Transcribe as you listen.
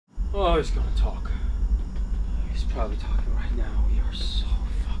Oh, he's gonna talk. He's probably talking right now. We are so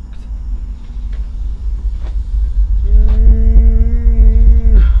fucked.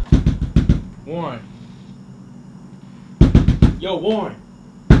 Warren. Yo, Warren.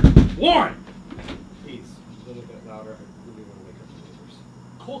 Warren! Please, a little bit louder. I really want to wake up the neighbors.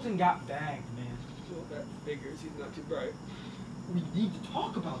 Colton got bagged, man. Well, that figures. He's not too bright. We need to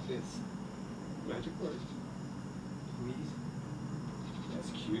talk about this. Magic word. Please. That's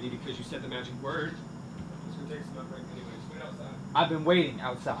cutie because you said the magic word. It's gonna take some break anyway. Just wait outside. I've been waiting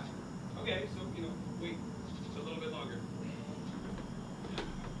outside. Okay, so wait just a little bit longer.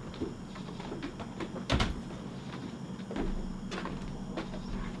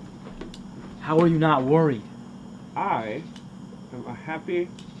 How are you not worried? I am a happy.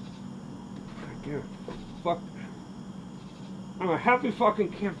 God, fuck. I'm a happy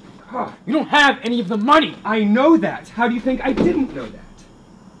fucking camper. You don't have any of the money! I know that. How do you think I didn't know that?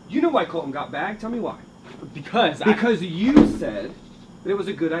 You know why Colton got bagged. Tell me why. Because you said that it was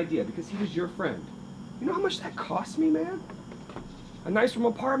a good idea because he was your friend. You know how much that cost me, man? A nice room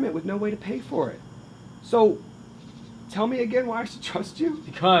apartment with no way to pay for it. So, tell me again why I should trust you?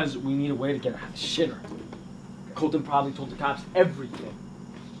 Because we need a way to get out of the shitter. Colton probably told the cops everything.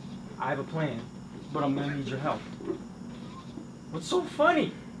 I have a plan, but I'm gonna need your help. What's so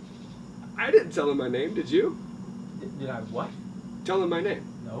funny? I didn't tell him my name, did you? Did I what? Tell him my name.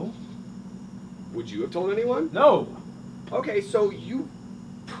 No. Would you have told anyone? No. Okay, so you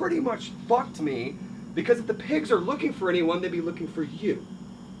pretty much fucked me because if the pigs are looking for anyone, they'd be looking for you.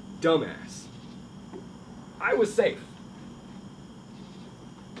 Dumbass. I was safe.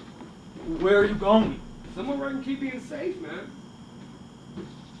 Where are you going? Somewhere where I can keep being safe, man.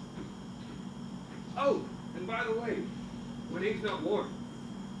 Oh, and by the way, my name's not Warren.